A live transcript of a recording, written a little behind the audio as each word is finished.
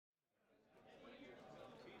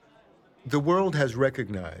The world has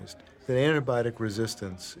recognized that antibiotic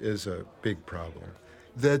resistance is a big problem.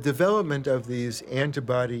 The development of these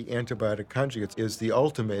antibiotic conjugates is the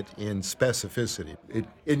ultimate in specificity. It,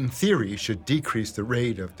 in theory, should decrease the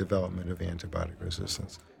rate of development of antibiotic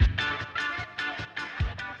resistance.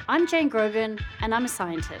 I'm Jane Grogan, and I'm a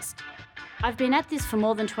scientist. I've been at this for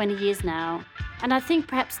more than 20 years now, and I think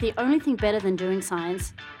perhaps the only thing better than doing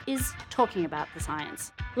science is talking about the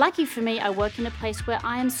science. Lucky for me, I work in a place where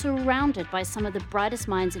I am surrounded by some of the brightest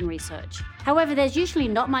minds in research. However, there's usually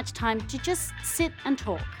not much time to just sit and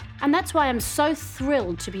talk. And that's why I'm so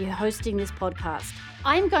thrilled to be hosting this podcast.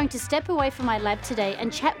 I'm going to step away from my lab today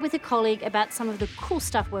and chat with a colleague about some of the cool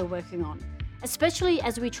stuff we're working on, especially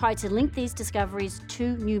as we try to link these discoveries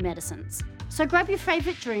to new medicines. So grab your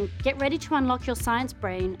favourite drink, get ready to unlock your science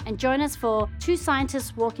brain, and join us for Two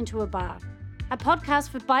Scientists Walk Into a Bar, a podcast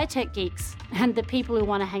for biotech geeks and the people who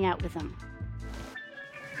want to hang out with them.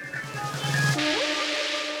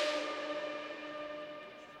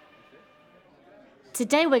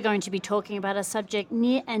 Today we're going to be talking about a subject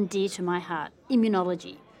near and dear to my heart,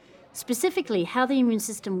 immunology. Specifically, how the immune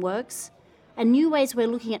system works, and new ways we're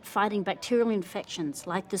looking at fighting bacterial infections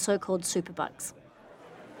like the so-called superbugs.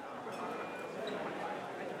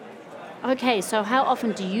 Okay, so how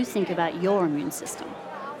often do you think about your immune system?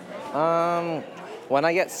 When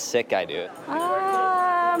I get sick, I do.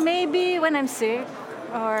 Maybe when I'm sick,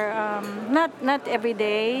 or not every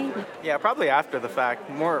day. Yeah, probably after the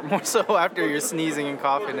fact. More so after you're sneezing and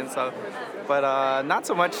coughing and stuff. But not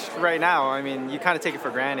so much right now. I mean, you kind of take it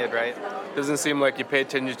for granted, right? Doesn't seem like you pay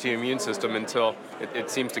attention to your immune system until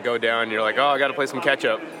it seems to go down and you're like, oh, I got to play some catch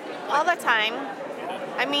up. All the time.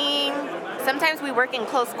 I mean, sometimes we work in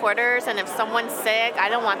close quarters, and if someone's sick, I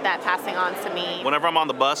don't want that passing on to me. Whenever I'm on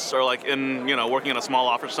the bus or like working in a small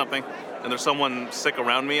office or something, and there's someone sick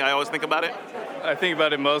around me, I always think about it. I think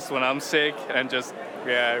about it most when I'm sick and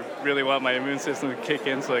I really want my immune system to kick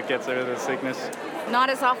in so it gets rid of the sickness.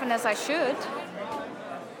 Not as often as I should.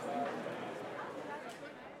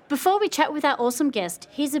 Before we chat with our awesome guest,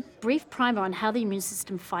 here's a brief primer on how the immune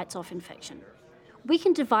system fights off infection. We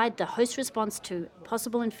can divide the host response to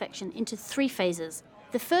possible infection into three phases.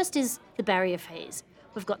 The first is the barrier phase.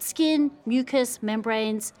 We've got skin, mucus,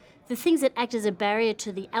 membranes, the things that act as a barrier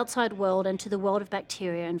to the outside world and to the world of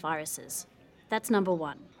bacteria and viruses. That's number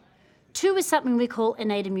one. Two is something we call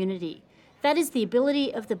innate immunity. That is the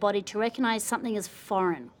ability of the body to recognize something as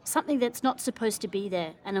foreign, something that's not supposed to be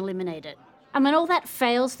there, and eliminate it. And when all that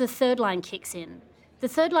fails, the third line kicks in. The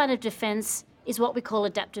third line of defense is what we call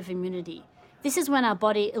adaptive immunity. This is when our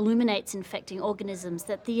body illuminates infecting organisms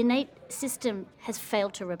that the innate system has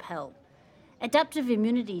failed to repel. Adaptive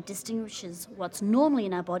immunity distinguishes what's normally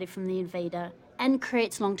in our body from the invader and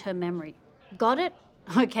creates long-term memory. Got it?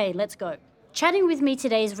 Okay, let's go. Chatting with me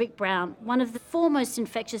today is Rick Brown, one of the foremost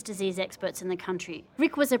infectious disease experts in the country.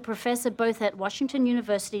 Rick was a professor both at Washington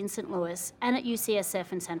University in St. Louis and at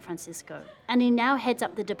UCSF in San Francisco, and he now heads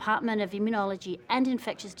up the Department of Immunology and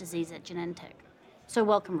Infectious Disease at Genentech. So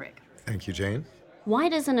welcome, Rick. Thank you, Jane. Why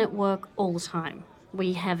doesn't it work all the time?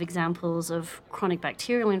 We have examples of chronic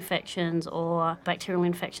bacterial infections or bacterial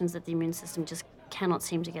infections that the immune system just cannot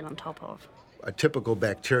seem to get on top of. A typical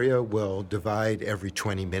bacteria will divide every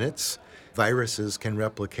 20 minutes. Viruses can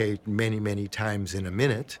replicate many, many times in a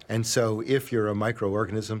minute. And so if you're a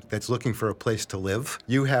microorganism that's looking for a place to live,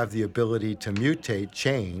 you have the ability to mutate,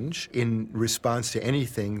 change in response to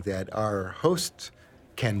anything that our host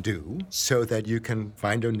can do so that you can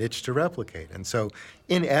find a niche to replicate. And so,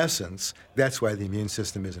 in essence, that's why the immune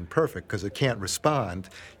system isn't perfect, because it can't respond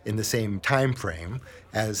in the same time frame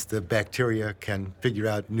as the bacteria can figure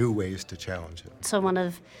out new ways to challenge it. So one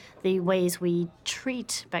of the ways we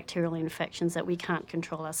treat bacterial infections that we can't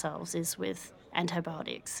control ourselves is with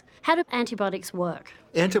antibiotics. How do antibiotics work?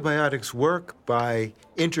 Antibiotics work by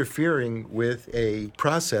interfering with a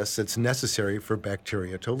process that's necessary for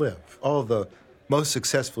bacteria to live. All the most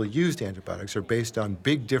successfully used antibiotics are based on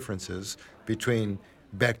big differences between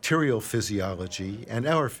bacterial physiology and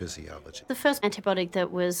our physiology. The first antibiotic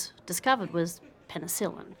that was discovered was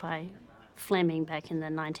penicillin by Fleming back in the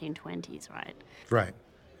 1920s, right? Right.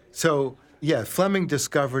 So, yeah, Fleming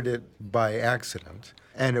discovered it by accident,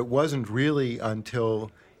 and it wasn't really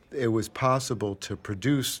until it was possible to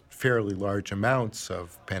produce fairly large amounts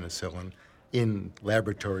of penicillin in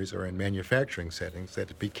laboratories or in manufacturing settings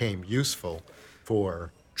that it became useful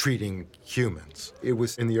for treating humans. It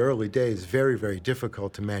was, in the early days, very, very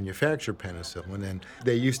difficult to manufacture penicillin, and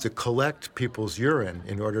they used to collect people's urine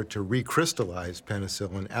in order to recrystallize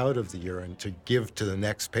penicillin out of the urine to give to the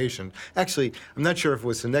next patient. Actually, I'm not sure if it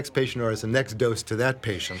was the next patient or as the next dose to that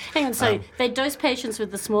patient. Hang on, so they dose patients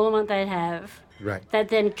with the small amount they'd have. Right. That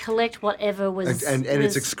then collect whatever was... And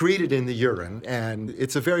it's excreted in the urine, and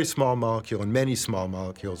it's a very small molecule, and many small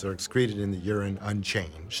molecules are excreted in the urine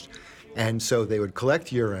unchanged. And so they would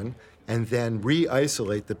collect urine and then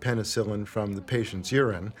re-isolate the penicillin from the patient's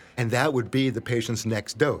urine, and that would be the patient's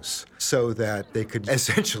next dose, so that they could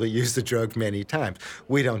essentially use the drug many times.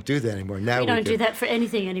 We don't do that anymore. Now we don't do that for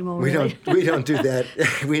anything anymore, really. We don't do that.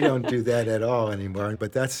 We don't do that at all anymore.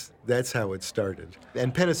 But that's how it started.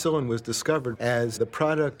 And penicillin was discovered as the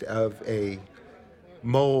product of a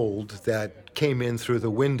mold that came in through the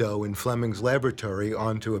window in Fleming's laboratory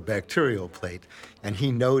onto a bacterial plate. And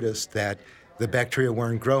he noticed that the bacteria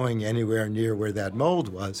weren't growing anywhere near where that mold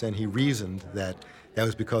was, and he reasoned that that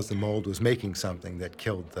was because the mold was making something that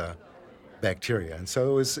killed the bacteria. And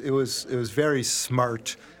so it was very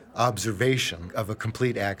smart observation of a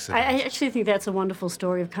complete accident. I actually think that's a wonderful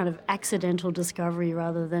story of kind of accidental discovery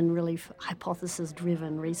rather than really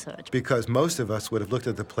hypothesis-driven research. Because most of us would have looked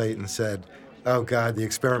at the plate and said, oh, God, the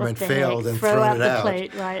experiment failed, and throw thrown it the out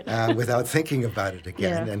plate, right. without thinking about it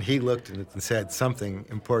again. Yeah. And he looked at it and said, something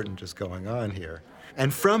important is going on here.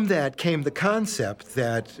 And from that came the concept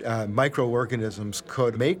that microorganisms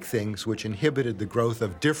could make things which inhibited the growth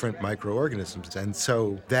of different microorganisms. And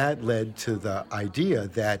so that led to the idea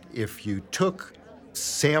that if you took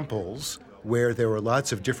samples where there were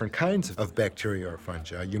lots of different kinds of bacteria or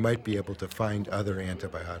fungi, you might be able to find other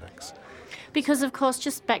antibiotics. Because, of course,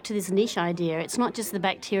 just back to this niche idea, it's not just the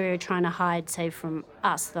bacteria trying to hide, say, from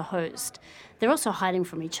us, the host. They're also hiding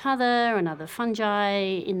from each other and other fungi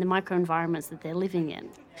in the microenvironments that they're living in.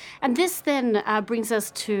 And this then brings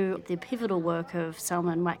us to the pivotal work of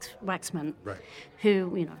Salman Waxman, right,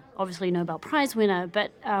 who, obviously Nobel Prize winner,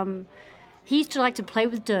 but he used to like to play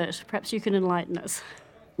with dirt. Perhaps you can enlighten us.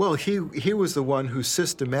 Well, he was the one who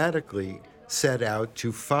systematically set out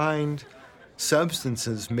to find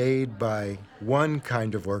substances made by one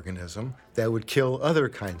kind of organism that would kill other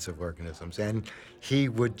kinds of organisms. And he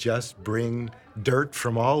would just bring dirt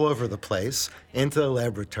from all over the place into the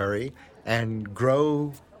laboratory and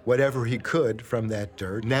grow whatever he could from that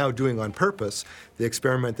dirt, now doing on purpose the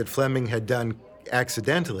experiment that Fleming had done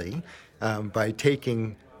accidentally by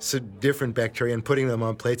taking different bacteria and putting them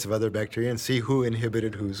on plates of other bacteria and see who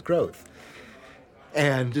inhibited whose growth.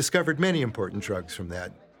 And discovered many important drugs from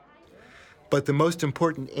that. But the most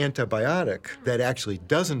important antibiotic that actually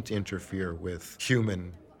doesn't interfere with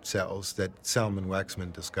human cells that Salman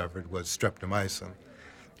Waxman discovered was streptomycin.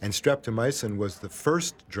 And streptomycin was the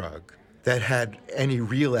first drug that had any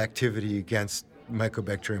real activity against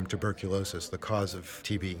Mycobacterium tuberculosis, the cause of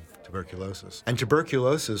TB, tuberculosis. And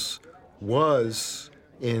tuberculosis was,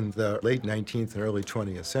 in the late 19th and early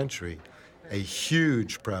 20th century, a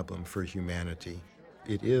huge problem for humanity.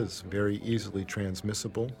 It is very easily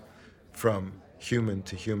transmissible from human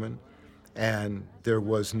to human, and there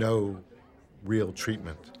was no real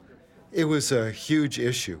treatment. It was a huge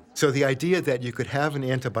issue. So the idea that you could have an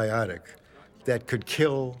antibiotic that could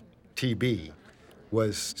kill TB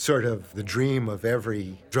was sort of the dream of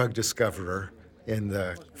every drug discoverer in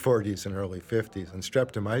the 40s and early 50s, and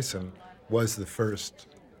streptomycin was the first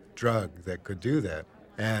drug that could do that.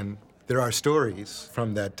 And there are stories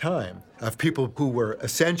from that time of people who were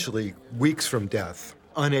essentially weeks from death,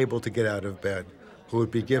 unable to get out of bed, who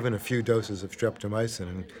would be given a few doses of streptomycin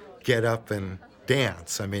and get up and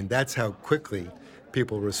dance. I mean, that's how quickly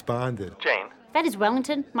people responded. Jane. That is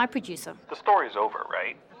Wellington, my producer. The story's over,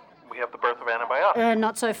 right? We have the birth of antibiotics.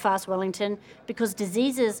 Not so fast, Wellington, because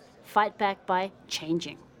diseases fight back by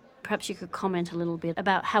changing. Perhaps you could comment a little bit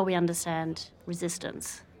about how we understand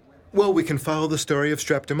resistance. Well, we can follow the story of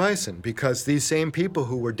streptomycin, because these same people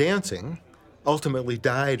who were dancing ultimately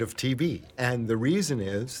died of TB. And the reason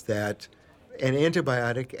is that an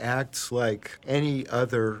antibiotic acts like any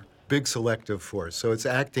other big selective force. So it's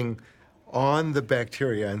acting on the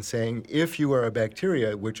bacteria and saying, if you are a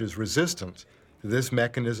bacteria which is resistant to this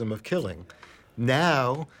mechanism of killing,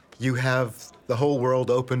 now you have the whole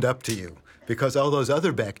world opened up to you, because all those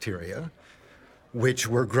other bacteria which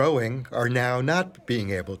were growing are now not being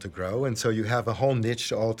able to grow, and so you have a whole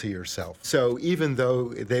niche all to yourself. So even though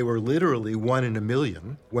they were literally 1 in a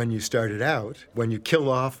million when you started out, when you kill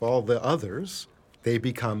off all the others, they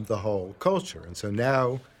become the whole culture. And so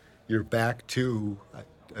now you're back to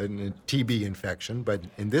a TB infection, but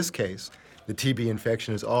in this case, the TB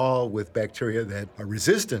infection is all with bacteria that are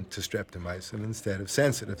resistant to streptomycin instead of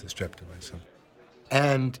sensitive to streptomycin.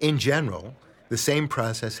 And in general, the same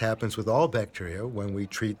process happens with all bacteria when we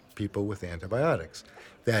treat people with antibiotics.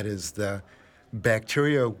 That is, the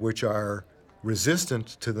bacteria which are resistant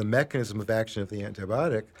to the mechanism of action of the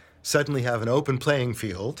antibiotic suddenly have an open playing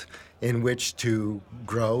field in which to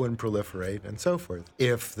grow and proliferate and so forth.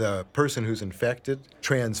 If the person who's infected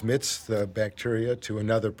transmits the bacteria to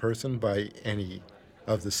another person by any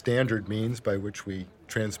of the standard means by which we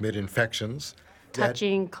transmit infections,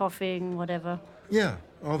 Touching, coughing, whatever. yeah,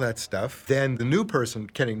 all that stuff. Then the new person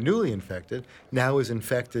getting newly infected now is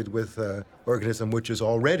infected with an organism which is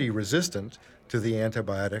already resistant to the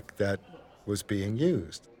antibiotic that was being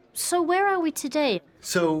used. So where are we today?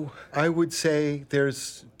 So I would say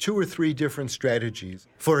there's 2 or 3 different strategies.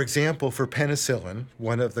 For example, for penicillin,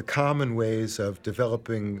 one of the common ways of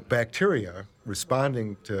developing bacteria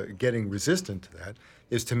responding to getting resistant to that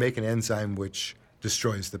is to make an enzyme which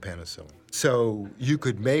destroys the penicillin. So you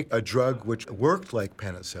could make a drug which worked like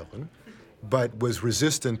penicillin, but was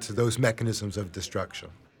resistant to those mechanisms of destruction.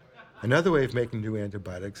 Another way of making new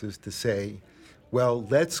antibiotics is to say, well,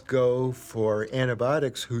 let's go for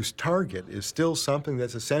antibiotics whose target is still something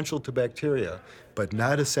that's essential to bacteria, but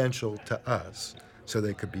not essential to us, so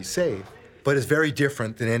they could be safe, but is very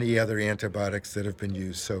different than any other antibiotics that have been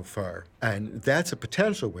used so far. And that's a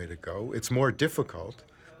potential way to go. It's more difficult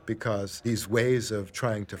because these ways of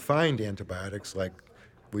trying to find antibiotics, like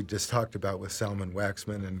we just talked about with Selman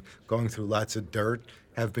Waxman and going through lots of dirt,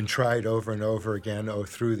 have been tried over and over again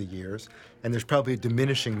through the years. And there's probably a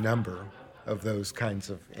diminishing number of those kinds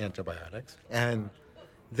of antibiotics. And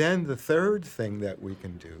then the third thing that we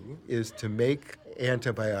can do is to make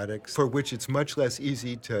antibiotics for which it's much less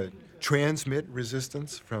easy to transmit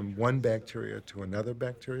resistance from one bacteria to another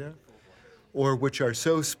bacteria, or which are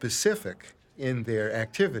so specific in their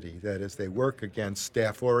activity, that is, they work against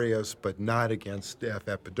Staph aureus but not against Staph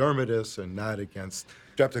epidermidis and not against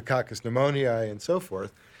Streptococcus pneumoniae and so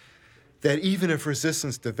forth, that even if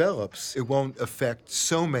resistance develops, it won't affect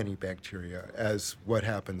so many bacteria as what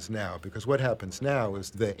happens now. Because what happens now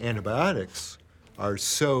is the antibiotics are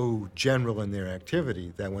so general in their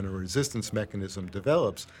activity that when a resistance mechanism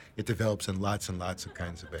develops, it develops in lots and lots of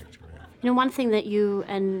kinds of bacteria. You know, one thing that you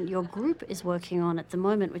and your group is working on at the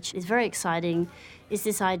moment, which is very exciting, is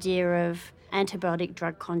this idea of antibiotic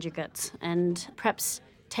drug conjugates and perhaps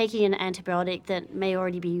taking an antibiotic that may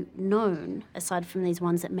already be known, aside from these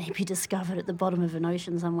ones that may be discovered at the bottom of an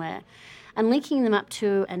ocean somewhere, and linking them up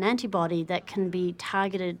to an antibody that can be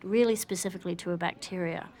targeted really specifically to a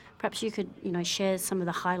bacteria. Perhaps you could, share some of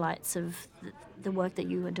the highlights of the work that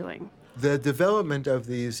you are doing. The development of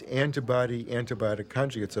these antibody-antibiotic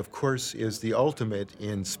conjugates, of course, is the ultimate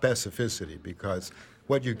in specificity, because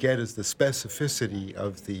what you get is the specificity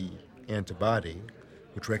of the antibody,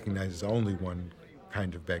 which recognizes only one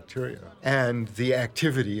kind of bacteria, and the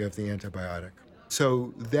activity of the antibiotic.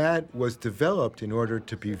 So that was developed in order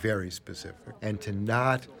to be very specific and to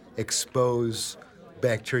not expose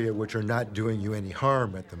bacteria which are not doing you any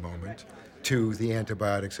harm at the moment to the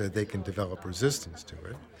antibiotics so that they can develop resistance to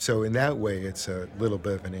it. So in that way, it's a little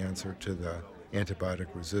bit of an answer to the antibiotic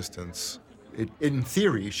resistance. It, in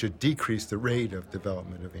theory, should decrease the rate of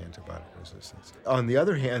development of antibiotic resistance. On the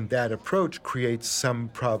other hand, that approach creates some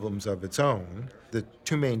problems of its own. The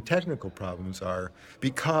 2 main technical problems are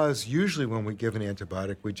because usually when we give an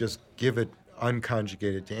antibiotic, we just give it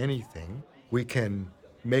unconjugated to anything. We can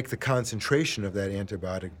make the concentration of that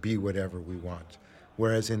antibiotic be whatever we want.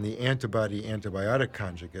 Whereas in the antibody-antibiotic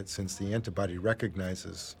conjugate, since the antibody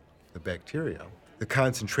recognizes the bacteria, the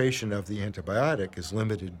concentration of the antibiotic is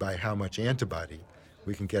limited by how much antibody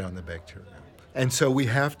we can get on the bacteria. And so we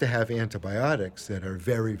have to have antibiotics that are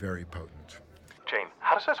very, very potent. Jane,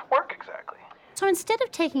 how does this work exactly? So instead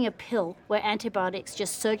of taking a pill where antibiotics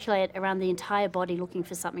just circulate around the entire body looking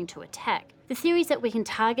for something to attack, the theory is that we can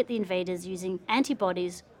target the invaders using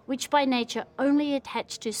antibodies which by nature only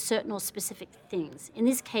attach to certain or specific things, in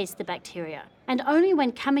this case the bacteria. And only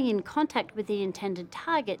when coming in contact with the intended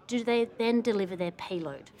target do they then deliver their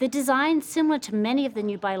payload. The design, similar to many of the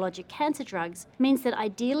new biologic cancer drugs, means that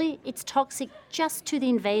ideally it's toxic just to the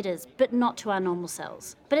invaders, but not to our normal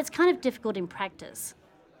cells. But it's kind of difficult in practice.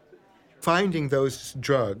 Finding those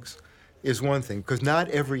drugs is one thing, because not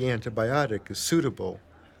every antibiotic is suitable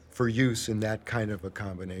for use in that kind of a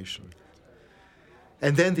combination.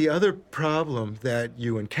 And then the other problem that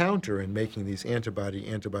you encounter in making these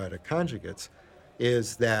antibody-antibiotic conjugates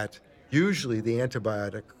is that usually the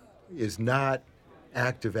antibiotic is not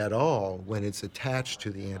active at all when it's attached to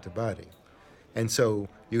the antibody. And so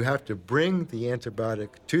you have to bring the antibiotic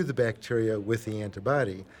to the bacteria with the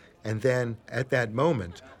antibody, and then at that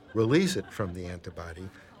moment, release it from the antibody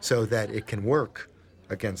so that it can work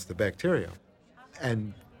against the bacteria.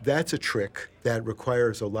 And that's a trick that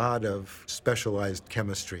requires a lot of specialized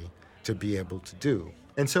chemistry to be able to do.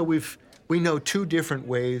 And so we know two different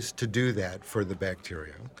ways to do that for the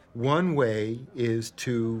bacteria. One way is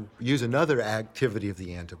to use another activity of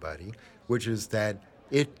the antibody, which is that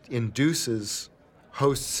it induces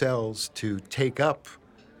host cells to take up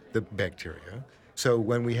the bacteria. So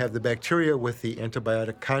when we have the bacteria with the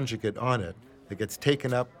antibiotic conjugate on it that gets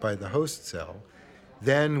taken up by the host cell,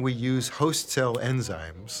 then we use host cell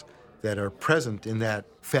enzymes that are present in that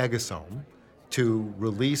phagosome to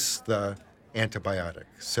release the antibiotic.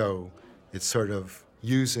 So it's sort of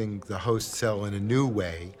using the host cell in a new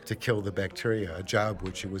way to kill the bacteria, a job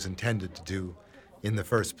which it was intended to do in the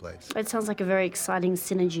first place. It sounds like a very exciting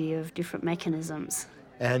synergy of different mechanisms.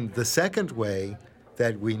 And the second way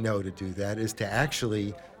that we know to do that is to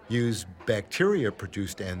actually use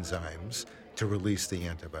bacteria-produced enzymes to release the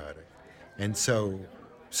antibiotic. And so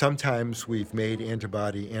sometimes we've made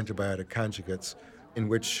antibiotic conjugates in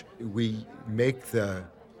which we make the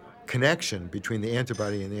connection between the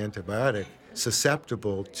antibody and the antibiotic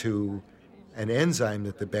susceptible to an enzyme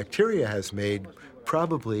that the bacteria has made,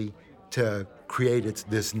 probably to create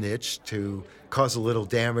this niche to cause a little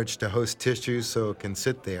damage to host tissues so it can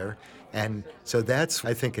sit there. And so that's,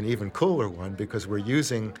 I think, an even cooler one, because we're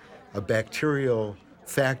using a bacterial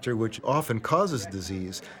factor which often causes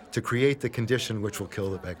disease to create the condition which will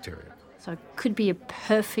kill the bacteria. So it could be a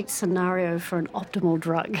perfect scenario for an optimal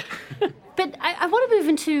drug. But I want to move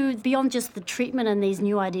into beyond just the treatment and these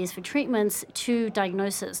new ideas for treatments to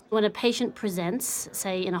diagnosis. When a patient presents,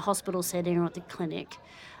 say in a hospital setting or at the clinic,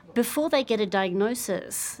 before they get a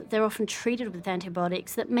diagnosis, they're often treated with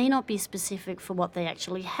antibiotics that may not be specific for what they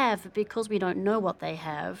actually have, but because we don't know what they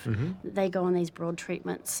have, they go on these broad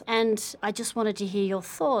treatments. And I just wanted to hear your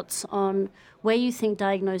thoughts on where you think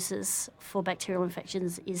diagnosis for bacterial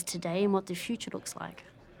infections is today and what the future looks like.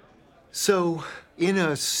 So in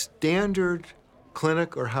a standard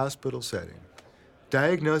clinic or hospital setting,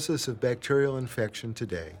 diagnosis of bacterial infection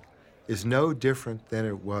today is no different than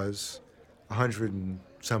it was 100 and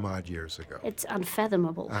some odd years ago. It's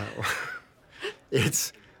unfathomable.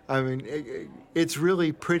 It's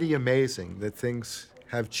really pretty amazing that things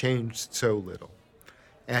have changed so little.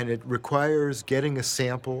 And it requires getting a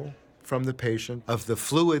sample from the patient of the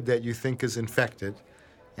fluid that you think is infected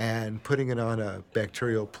and putting it on a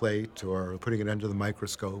bacterial plate or putting it under the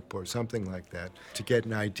microscope or something like that to get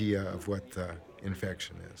an idea of what the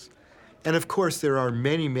infection is. And of course, there are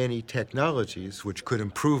many, many technologies which could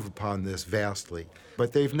improve upon this vastly,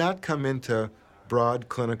 but they've not come into broad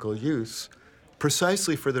clinical use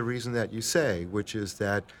precisely for the reason that you say, which is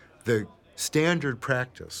that the standard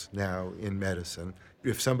practice now in medicine,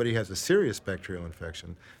 if somebody has a serious bacterial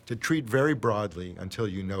infection, to treat very broadly until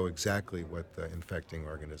you know exactly what the infecting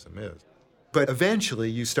organism is. But eventually,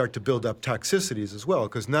 you start to build up toxicities as well,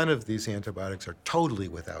 because none of these antibiotics are totally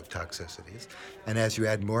without toxicities. And as you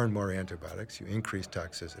add more and more antibiotics, you increase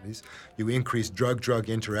toxicities. You increase drug-drug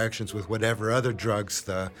interactions with whatever other drugs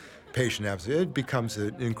the patient has. It becomes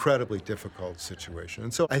an incredibly difficult situation.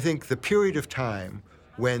 And so I think the period of time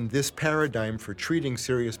when this paradigm for treating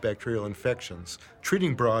serious bacterial infections,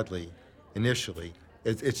 treating broadly initially,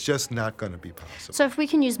 it's just not going to be possible. So if we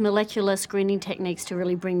can use molecular screening techniques to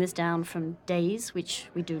really bring this down from days, which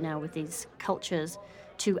we do now with these cultures,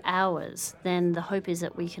 to hours, then the hope is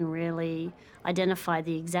that we can really identify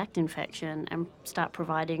the exact infection and start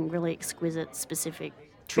providing really exquisite, specific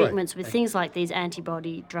treatments with things like these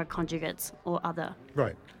antibody drug conjugates or other.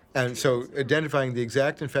 Right. And so identifying the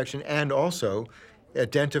exact infection and also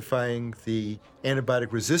identifying the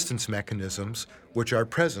antibiotic resistance mechanisms which are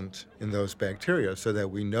present in those bacteria so that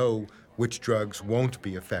we know which drugs won't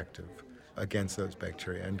be effective against those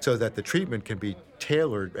bacteria, and so that the treatment can be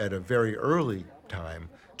tailored at a very early time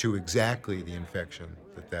to exactly the infection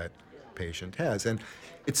that patient has. And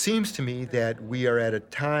it seems to me that we are at a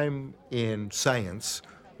time in science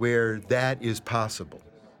where that is possible.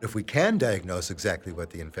 If we can diagnose exactly what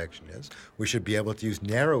the infection is, we should be able to use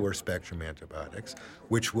narrower spectrum antibiotics,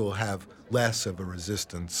 which will have less of a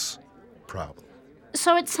resistance problem.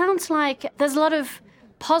 So it sounds like there's a lot of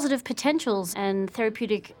positive potentials and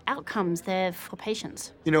therapeutic outcomes there for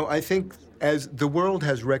patients. You know, I think as the world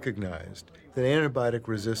has recognized that antibiotic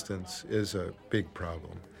resistance is a big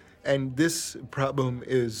problem, and this problem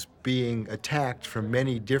is being attacked from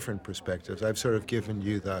many different perspectives. I've sort of given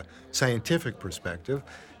you the scientific perspective,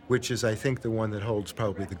 which is, I think, the one that holds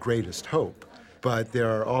probably the greatest hope. but there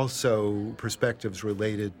are also perspectives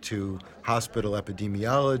related to hospital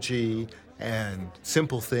epidemiology and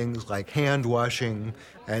simple things like hand washing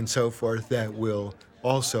and so forth that will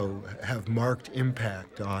also have marked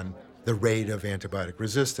impact on the rate of antibiotic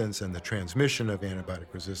resistance and the transmission of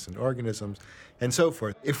antibiotic-resistant organisms and so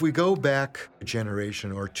forth. If we go back a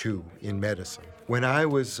generation or two in medicine, when I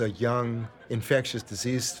was a young infectious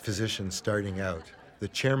disease physician starting out, the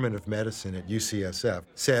chairman of medicine at UCSF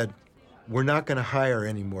said, we're not going to hire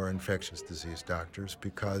any more infectious disease doctors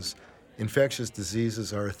because infectious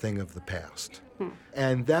diseases are a thing of the past.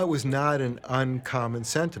 And that was not an uncommon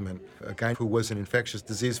sentiment. A guy who was an infectious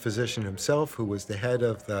disease physician himself, who was the head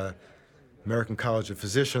of the American College of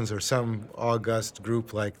Physicians or some august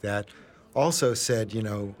group like that, also said,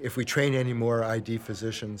 if we train any more ID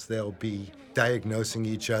physicians, they'll be diagnosing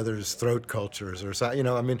each other's throat cultures or something,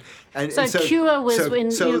 So cure was when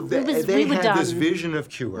they we were had done. this vision of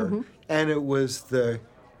cure, and it was the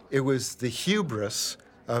hubris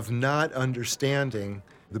of not understanding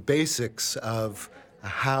the basics of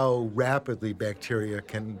how rapidly bacteria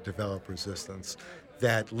can develop resistance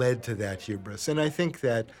that led to that hubris. And I think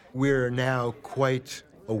that we're now quite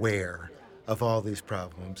aware of all these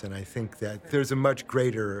problems, and I think that there's a much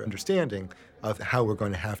greater understanding of how we're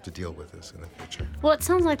going to have to deal with this in the future. Well, it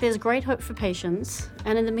sounds like there's great hope for patients,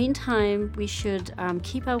 and in the meantime, we should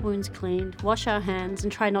keep our wounds cleaned, wash our hands,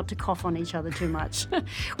 and try not to cough on each other too much.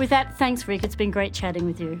 With that, thanks, Rick. It's been great chatting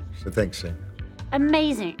with you. So thanks, Shane.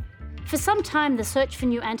 Amazing. For some time, the search for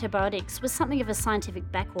new antibiotics was something of a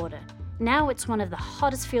scientific backwater. Now it's one of the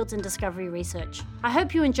hottest fields in discovery research. I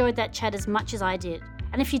hope you enjoyed that chat as much as I did.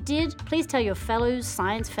 And if you did, please tell your fellow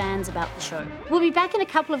science fans about the show. We'll be back in a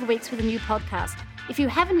couple of weeks with a new podcast. If you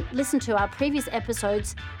haven't listened to our previous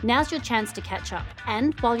episodes, now's your chance to catch up.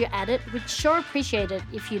 And while you're at it, we'd sure appreciate it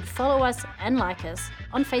if you'd follow us and like us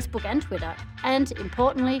on Facebook and Twitter. And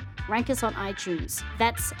importantly, rank us on iTunes.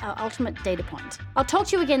 That's our ultimate data point. I'll talk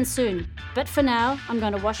to you again soon. But for now, I'm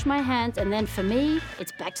going to wash my hands, and then for me,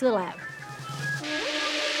 it's back to the lab.